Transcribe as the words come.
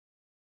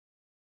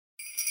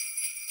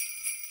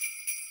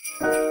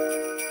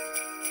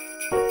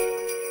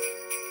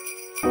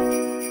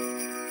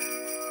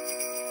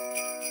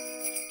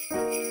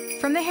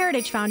From the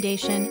Heritage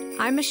Foundation,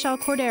 I'm Michelle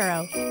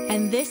Cordero,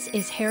 and this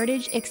is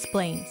Heritage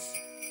Explains.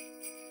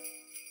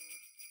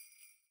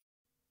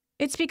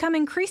 It's become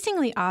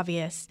increasingly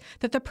obvious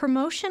that the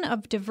promotion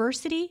of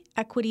diversity,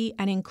 equity,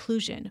 and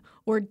inclusion,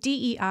 or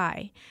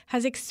DEI,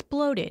 has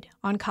exploded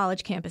on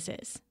college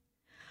campuses.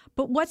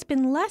 But what's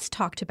been less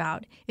talked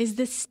about is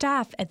the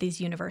staff at these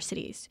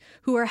universities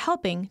who are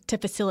helping to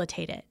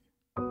facilitate it.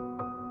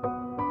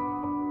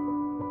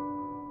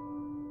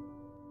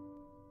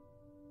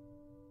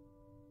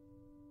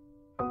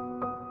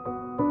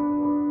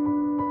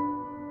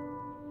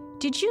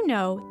 Did you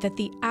know that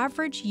the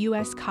average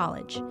U.S.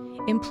 college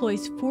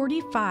employs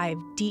 45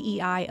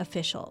 DEI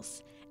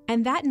officials,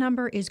 and that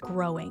number is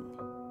growing?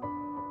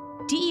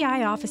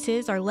 DEI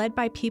offices are led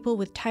by people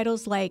with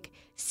titles like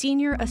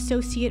Senior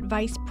Associate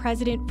Vice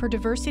President for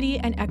Diversity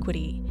and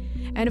Equity.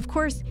 And of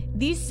course,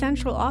 these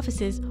central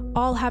offices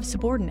all have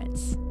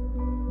subordinates.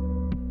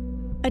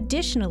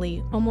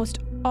 Additionally, almost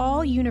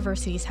all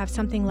universities have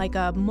something like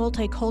a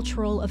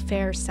multicultural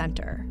affairs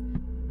center.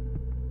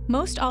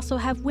 Most also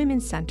have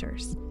women's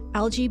centers,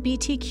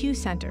 LGBTQ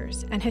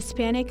centers, and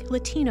Hispanic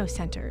Latino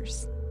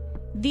centers.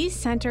 These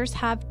centers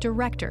have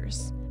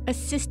directors,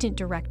 assistant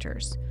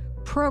directors,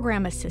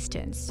 program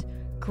assistants,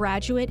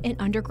 graduate and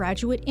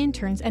undergraduate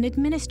interns, and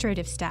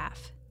administrative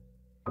staff.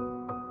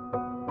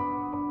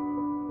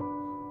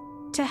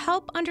 To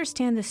help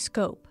understand the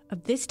scope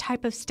of this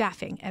type of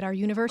staffing at our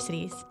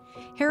universities,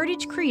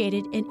 Heritage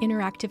created an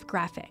interactive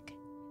graphic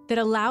that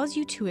allows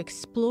you to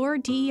explore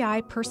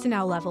DEI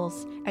personnel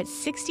levels at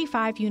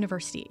 65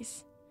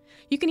 universities.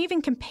 You can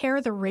even compare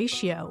the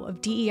ratio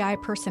of DEI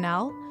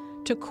personnel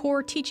to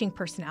core teaching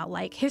personnel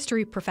like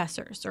history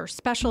professors or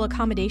special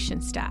accommodation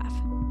staff.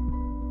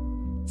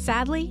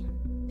 Sadly,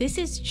 this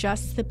is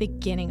just the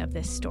beginning of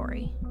this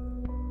story.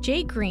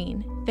 Jay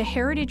Green, the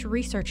Heritage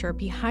researcher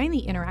behind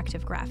the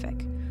interactive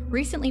graphic,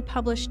 recently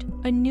published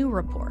a new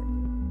report.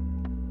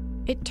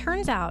 It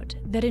turns out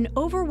that an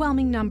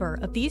overwhelming number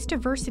of these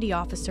diversity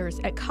officers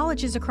at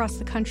colleges across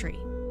the country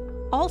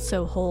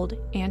also hold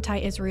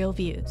anti-Israel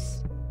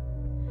views.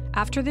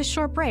 After this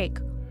short break,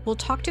 we'll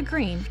talk to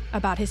Green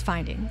about his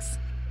findings.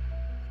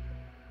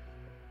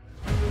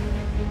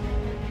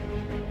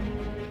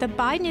 The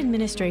Biden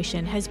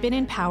administration has been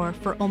in power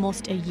for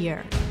almost a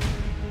year,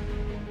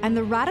 and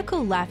the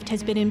radical left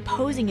has been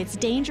imposing its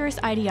dangerous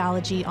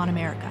ideology on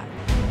America.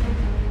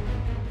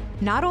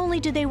 Not only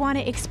do they want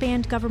to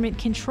expand government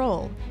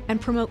control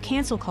and promote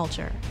cancel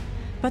culture,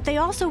 but they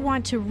also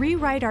want to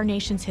rewrite our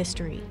nation's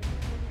history,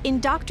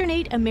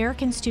 indoctrinate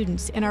American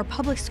students in our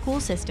public school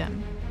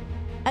system,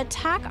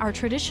 attack our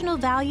traditional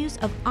values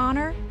of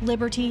honor,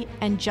 liberty,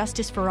 and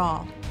justice for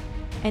all,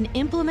 and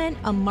implement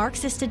a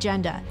Marxist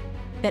agenda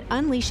that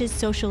unleashes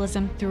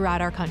socialism throughout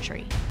our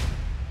country.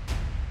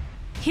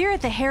 Here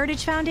at the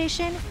Heritage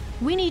Foundation,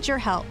 we need your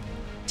help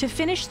to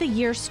finish the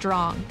year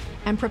strong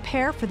and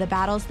prepare for the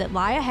battles that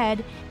lie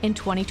ahead in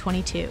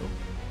 2022.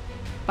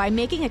 By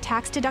making a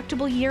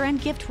tax-deductible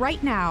year-end gift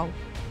right now,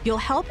 you'll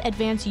help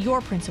advance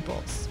your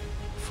principles: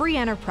 free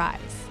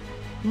enterprise,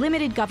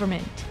 limited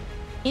government,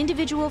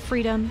 individual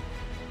freedom,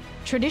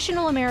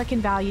 traditional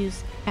American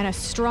values, and a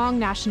strong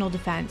national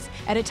defense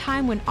at a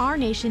time when our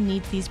nation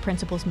needs these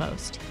principles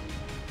most.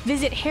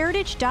 Visit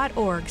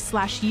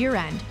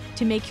heritage.org/year-end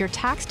to make your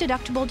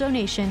tax-deductible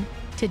donation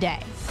today.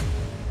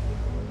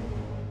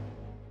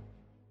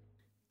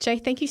 Jay,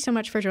 thank you so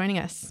much for joining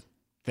us.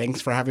 Thanks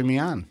for having me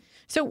on.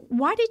 So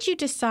why did you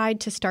decide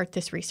to start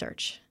this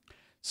research?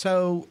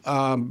 So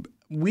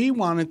we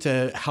wanted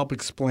to help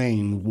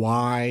explain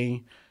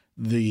why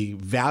the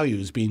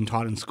values being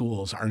taught in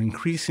schools are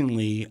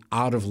increasingly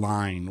out of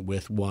line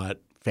with what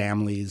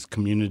families,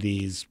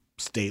 communities,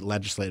 state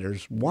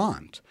legislators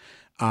want.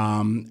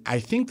 I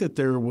think that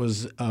there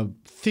was a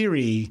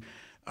theory,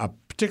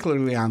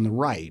 particularly on the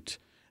right,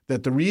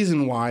 that the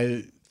reason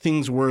why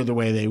things were the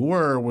way they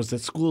were was that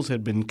schools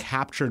had been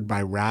captured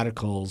by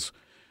radicals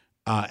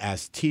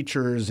as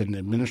teachers and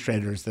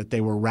administrators, that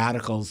they were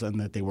radicals and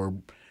that they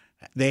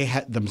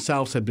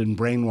themselves had been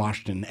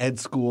brainwashed in ed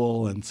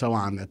school and so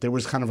on, that there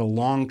was kind of a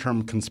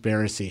long-term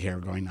conspiracy here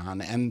going on.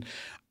 And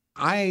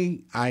I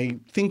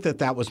think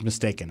that was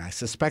mistaken. I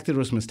suspect it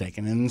was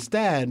mistaken. And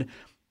instead,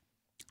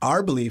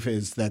 our belief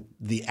is that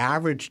the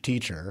average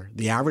teacher,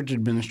 the average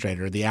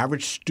administrator, the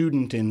average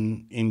student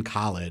in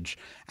college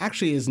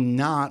actually is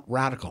not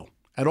radical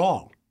at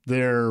all.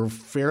 They're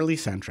fairly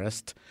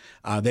centrist.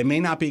 They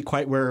may not be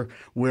quite where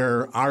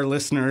our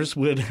listeners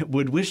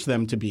would wish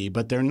them to be,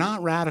 but they're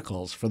not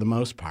radicals for the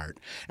most part.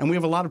 And we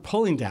have a lot of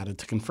polling data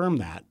to confirm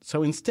that.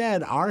 So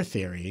instead, our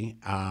theory,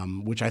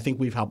 which I think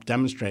we've helped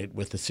demonstrate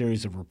with a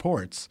series of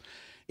reports,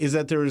 is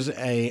that there's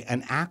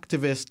an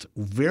activist,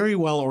 very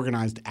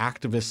well-organized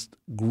activist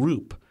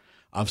group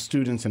of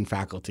students and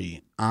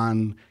faculty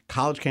on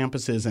college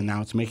campuses, and now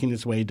it's making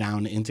its way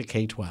down into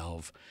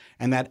K-12.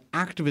 And that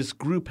activist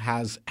group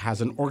has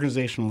an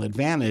organizational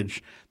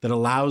advantage that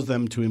allows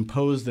them to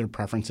impose their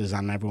preferences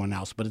on everyone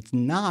else. But it's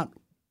not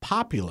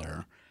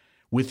popular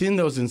within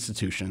those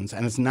institutions,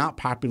 and it's not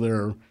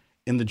popular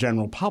in the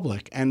general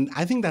public. And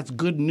I think that's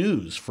good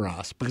news for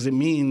us because it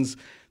means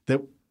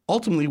that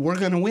ultimately we're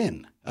going to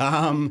win.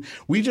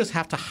 We just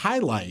have to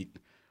highlight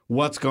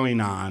what's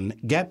going on,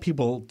 get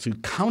people to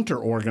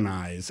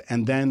counter-organize,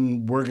 and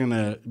then we're going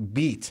to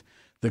beat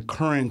the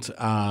current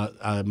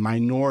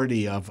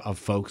minority of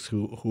folks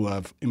who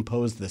have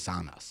imposed this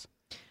on us.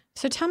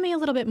 So tell me a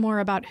little bit more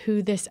about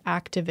who this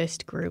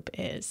activist group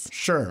is.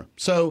 Sure.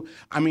 So,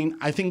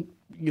 I think,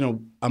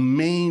 a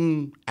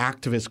main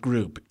activist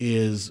group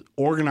is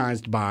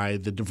organized by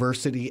the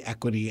diversity,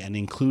 equity, and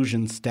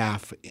inclusion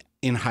staff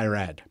in higher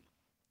ed.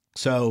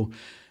 So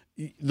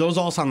those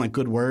all sound like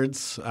good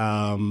words. They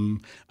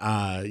sound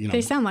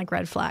like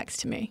red flags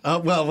to me.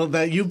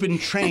 You've been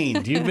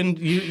trained.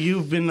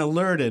 You've been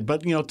alerted.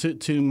 But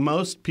to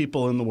most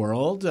people in the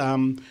world,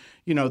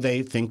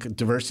 they think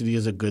diversity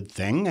is a good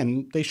thing,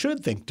 and they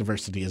should think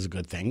diversity is a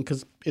good thing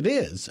because it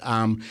is.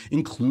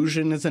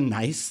 Inclusion is a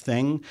nice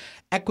thing.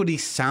 Equity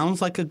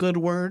sounds like a good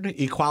word.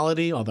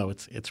 Equality, although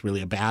it's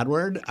really a bad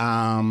word.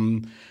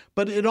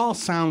 But it all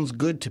sounds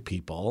good to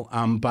people.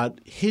 But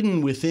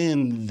hidden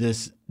within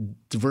this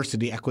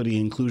diversity, equity,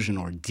 inclusion,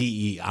 or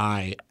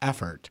DEI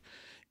effort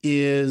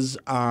is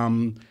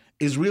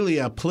really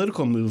a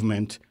political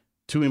movement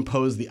to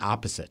impose the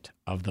opposite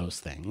of those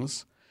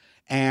things.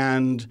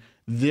 And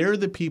they're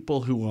the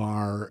people who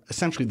are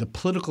essentially the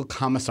political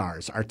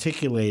commissars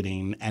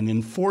articulating and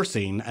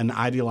enforcing an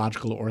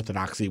ideological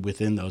orthodoxy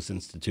within those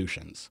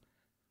institutions.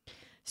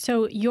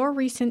 So your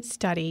recent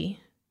study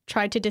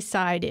tried to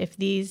decide if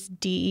these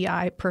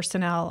DEI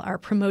personnel are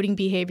promoting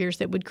behaviors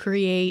that would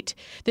create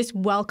this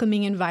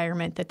welcoming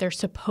environment that they're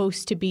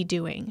supposed to be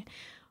doing.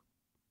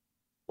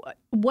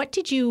 What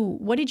did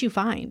you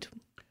find?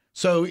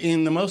 So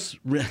in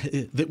we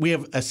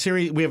have a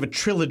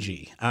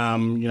trilogy.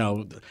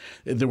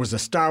 There was a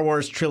Star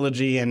Wars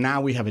trilogy, and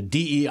now we have a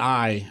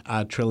DEI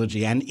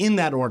trilogy, and in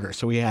that order.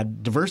 So we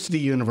had Diversity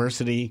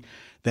University,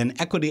 then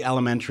Equity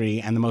Elementary,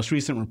 and the most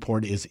recent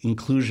report is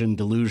Inclusion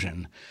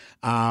Delusion.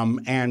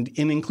 And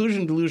in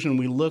Inclusion Delusion,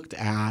 we looked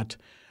at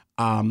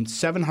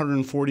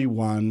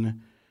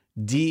 741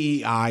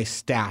 DEI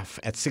staff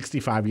at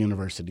 65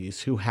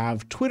 universities who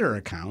have Twitter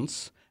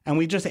accounts. And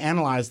we just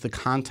analyzed the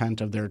content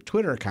of their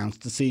Twitter accounts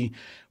to see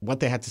what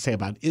they had to say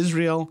about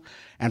Israel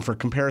and, for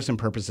comparison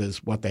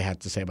purposes, what they had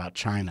to say about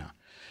China.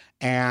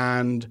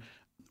 And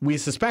we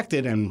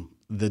suspected, and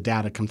the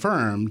data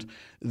confirmed,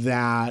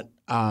 that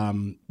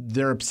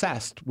they're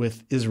obsessed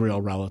with Israel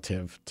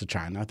relative to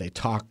China. They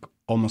talk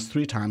almost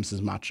 3 times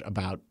as much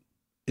about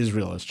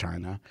Israel as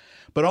China.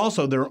 But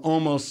also they're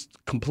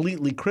almost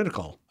completely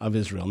critical of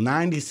Israel.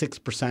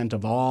 96%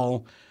 of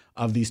all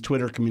of these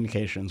Twitter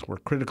communications were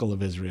critical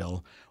of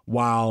Israel,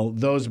 while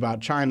those about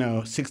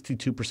China,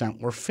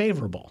 62% were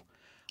favorable.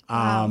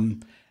 Wow.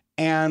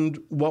 And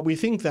what we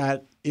think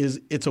that is,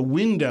 it's a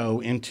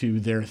window into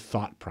their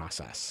thought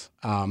process.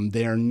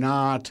 They're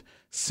not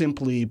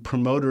simply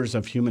promoters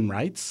of human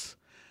rights.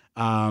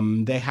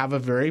 They have a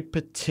very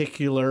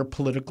particular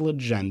political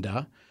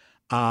agenda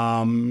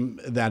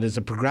that is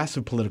a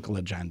progressive political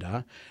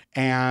agenda,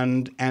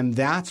 and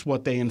that's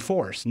what they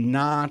enforce,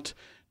 not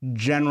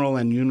general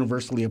and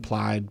universally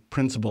applied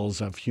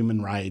principles of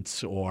human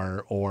rights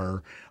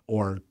or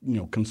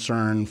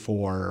concern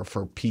for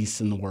peace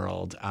in the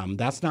world.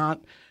 That's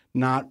not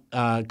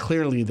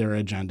clearly their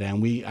agenda,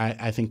 and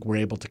I think we're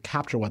able to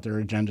capture what their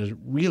agenda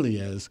really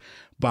is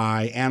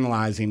by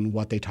analyzing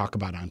what they talk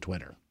about on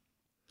Twitter.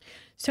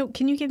 So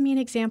can you give me an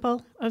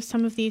example of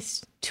some of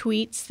these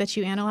tweets that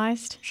you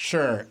analyzed?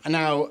 Sure.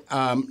 Now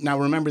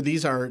remember,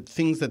 these are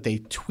things that they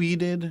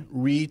tweeted,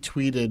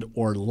 retweeted,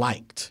 or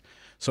liked.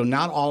 So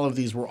not all of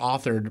these were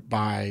authored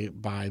by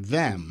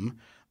them,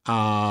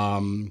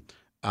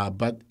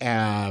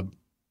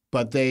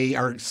 but they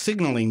are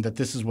signaling that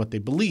this is what they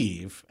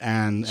believe,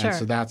 and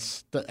so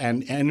that's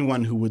and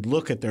anyone who would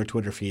look at their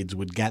Twitter feeds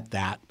would get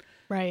that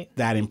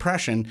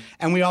impression.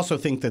 And we also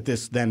think that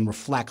this then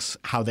reflects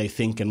how they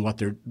think and what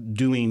they're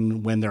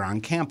doing when they're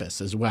on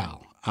campus as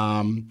well.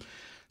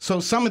 So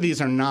some of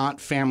these are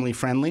not family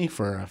friendly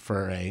for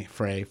a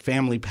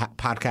family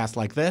podcast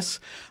like this.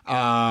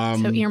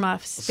 So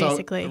earmuffs,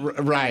 basically.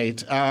 Right.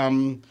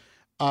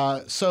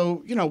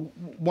 So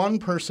one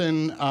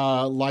person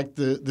liked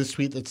this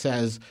tweet that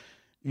says,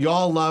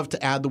 "Y'all love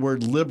to add the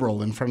word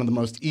liberal in front of the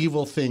most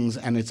evil things,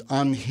 and it's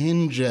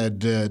unhinged." I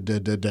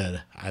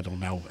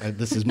don't know.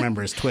 This is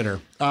his Twitter.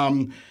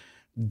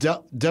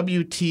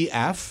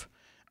 WTF.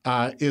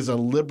 Is a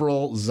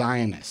liberal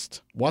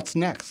Zionist. What's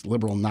next?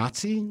 Liberal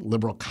Nazi,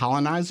 liberal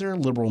colonizer,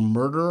 liberal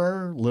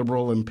murderer,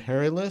 liberal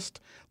imperialist,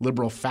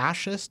 liberal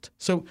fascist.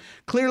 So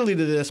clearly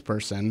to this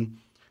person,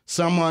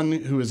 someone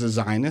who is a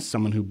Zionist,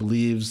 someone who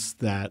believes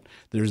that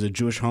there's a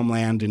Jewish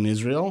homeland in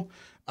Israel,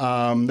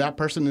 that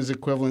person is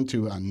equivalent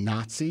to a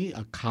Nazi,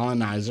 a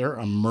colonizer,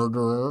 a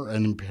murderer,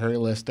 an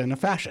imperialist, and a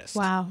fascist.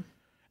 Wow.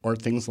 Or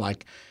things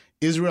like,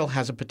 Israel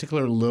has a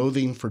particular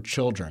loathing for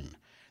children.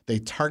 They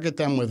target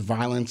them with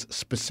violence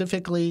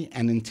specifically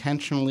and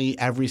intentionally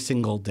every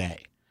single day.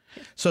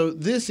 So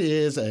this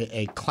is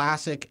a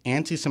classic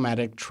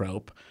anti-Semitic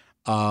trope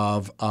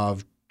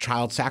of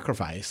child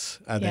sacrifice,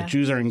 that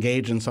Jews are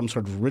engaged in some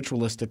sort of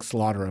ritualistic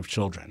slaughter of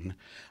children.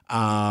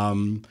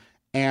 Again,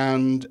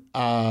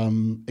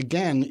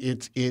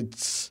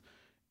 it's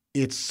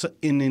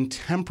an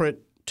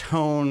intemperate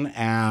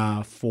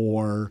tone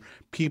for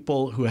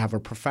people who have a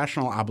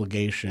professional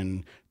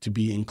obligation to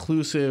be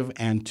inclusive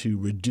and to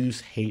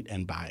reduce hate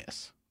and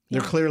bias.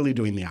 They're clearly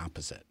doing the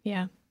opposite.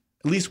 Yeah.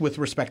 At least with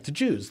respect to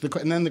Jews.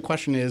 And then the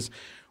question is,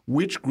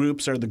 which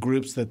groups are the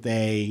groups that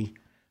they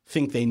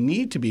think they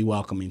need to be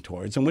welcoming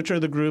towards, and which are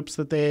the groups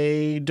that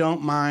they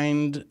don't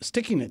mind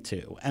sticking it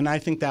to? And I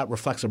think that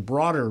reflects a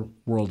broader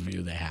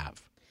worldview they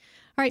have.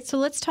 All right, so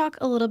let's talk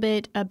a little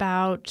bit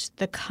about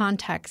the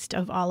context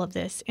of all of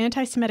this.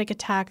 Anti-Semitic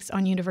attacks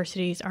on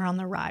universities are on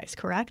the rise,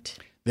 correct?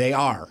 They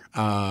are.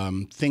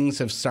 Things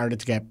have started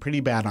to get pretty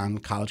bad on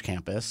college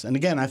campus. And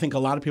again, I think a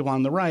lot of people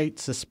on the right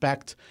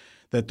suspect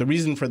that the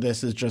reason for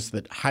this is just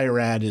that higher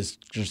ed is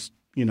just,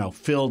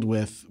 filled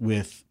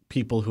with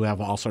people who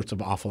have all sorts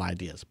of awful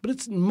ideas. But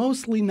it's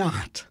mostly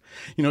not.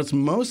 It's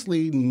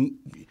mostly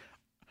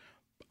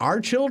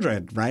our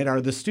children, right,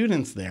 are the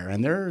students there,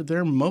 and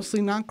they're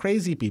mostly not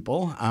crazy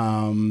people.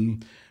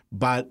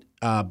 But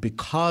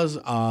because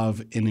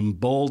of an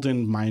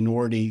emboldened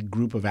minority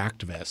group of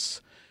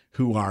activists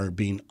who are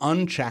being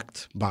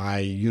unchecked by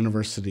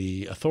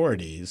university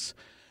authorities,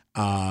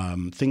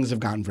 things have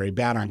gotten very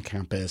bad on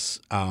campus,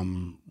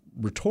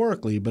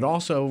 rhetorically, but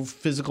also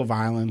physical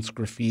violence,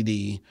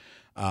 graffiti,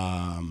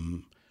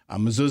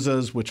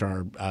 mezuzahs, which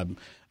are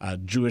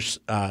Jewish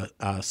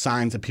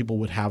signs that people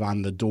would have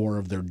on the door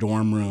of their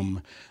dorm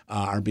room,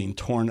 are being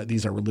torn.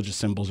 These are religious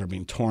symbols, are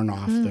being torn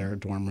off their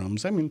dorm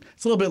rooms. I mean,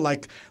 it's a little bit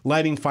like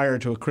lighting fire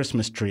to a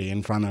Christmas tree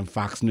in front of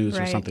Fox News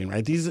or something,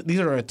 right? These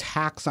are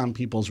attacks on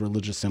people's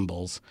religious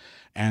symbols,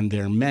 and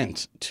they're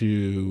meant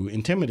to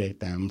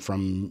intimidate them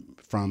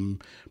from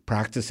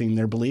practicing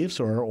their beliefs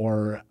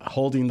or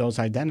holding those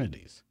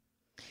identities.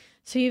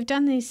 So you've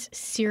done this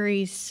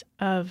series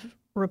of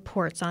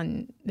reports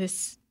on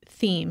this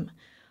theme,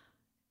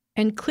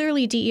 and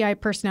clearly DEI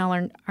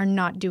personnel are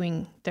not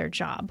doing their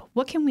job.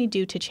 What can we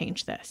do to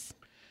change this?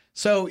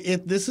 So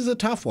this is a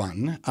tough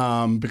one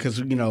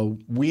because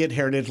we at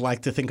Heritage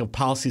like to think of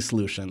policy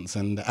solutions,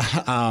 and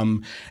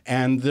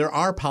there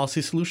are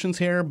policy solutions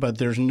here, but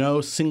there's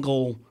no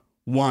single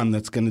one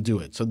that's going to do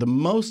it. So the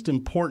most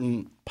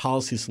important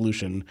policy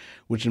solution,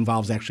 which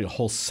involves actually a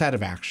whole set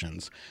of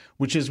actions,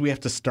 which is we have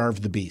to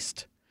starve the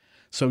beast.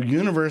 So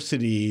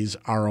universities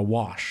are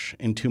awash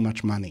in too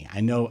much money.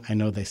 I know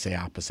they say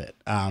opposite,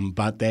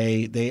 but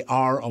they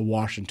are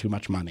awash in too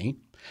much money.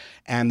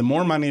 And the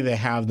more money they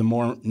have, the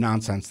more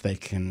nonsense they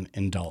can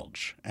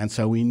indulge. And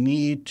so we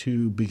need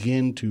to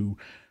begin to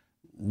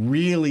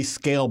really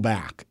scale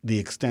back the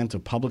extent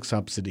of public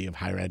subsidy of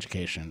higher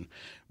education.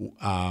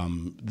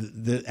 And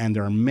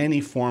there are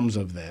many forms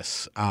of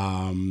this.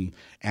 And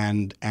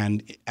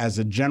as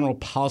a general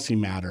policy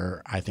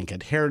matter, I think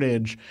at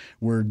Heritage,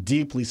 we're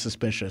deeply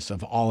suspicious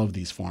of all of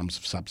these forms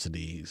of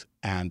subsidies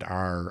and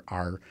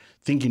are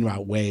thinking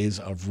about ways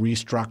of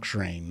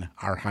restructuring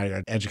our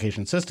higher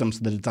education system so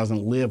that it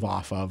doesn't live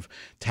off of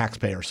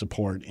taxpayer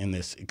support in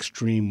this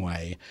extreme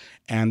way.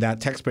 And that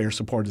taxpayer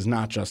support is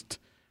not just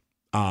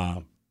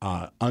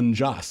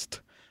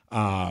unjust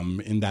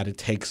in that it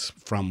takes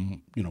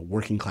from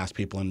working class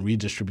people and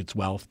redistributes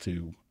wealth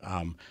to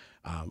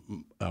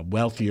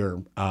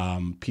wealthier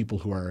people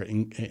who are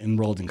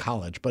enrolled in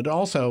college, but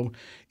also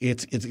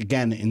it's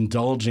again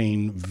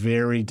indulging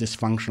very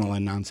dysfunctional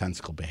and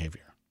nonsensical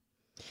behavior.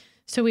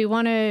 So we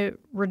want to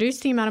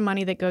reduce the amount of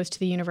money that goes to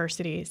the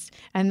universities,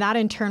 and that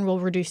in turn will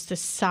reduce the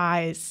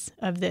size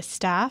of this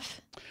staff.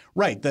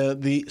 Right.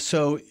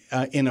 So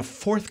in a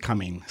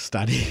forthcoming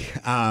study,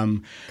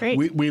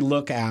 we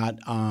look at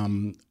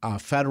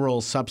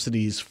federal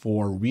subsidies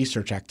for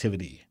research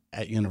activity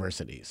at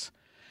universities,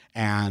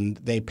 and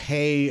they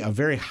pay a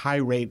very high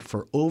rate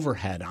for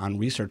overhead on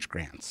research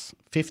grants,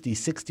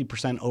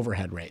 50-60%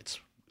 overhead rates.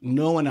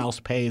 No one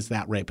else pays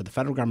that rate, but the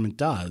federal government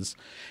does,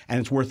 and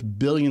it's worth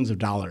billions of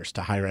dollars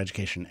to higher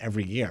education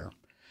every year.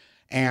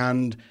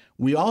 And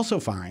we also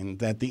find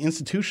that the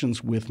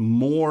institutions with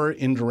more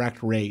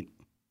indirect rate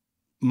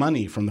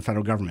money from the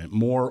federal government,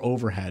 more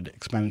overhead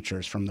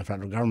expenditures from the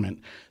federal government,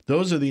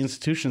 those are the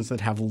institutions that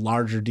have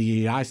larger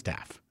DEI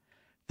staff.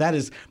 That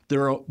is,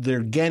 they're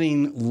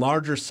getting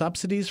larger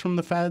subsidies from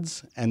the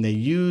feds, and they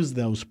use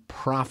those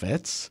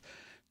profits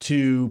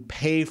to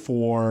pay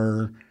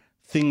for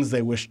things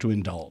they wish to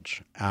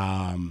indulge.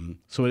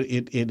 So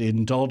it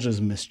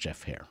indulges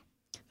mischief here.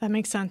 That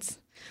makes sense.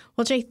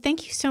 Well, Jay,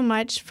 thank you so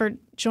much for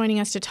joining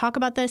us to talk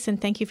about this, and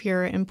thank you for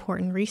your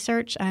important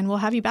research. And we'll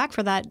have you back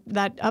for that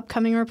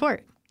upcoming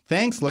report.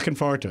 Thanks. Looking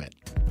forward to it.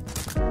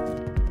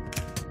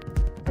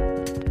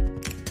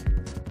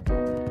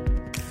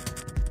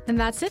 And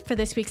that's it for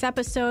this week's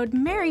episode.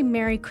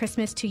 Merry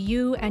Christmas to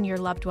you and your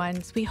loved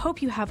ones. We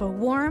hope you have a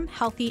warm,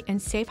 healthy,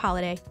 and safe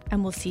holiday,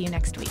 and we'll see you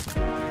next week.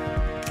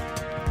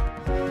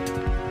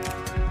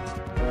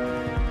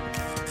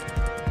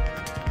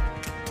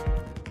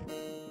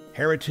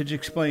 Heritage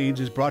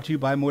Explains is brought to you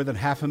by more than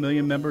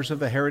 500,000 members of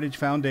the Heritage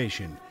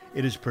Foundation.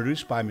 It is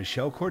produced by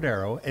Michelle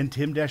Cordero and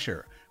Tim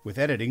Desher, with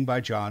editing by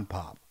John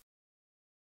Pop.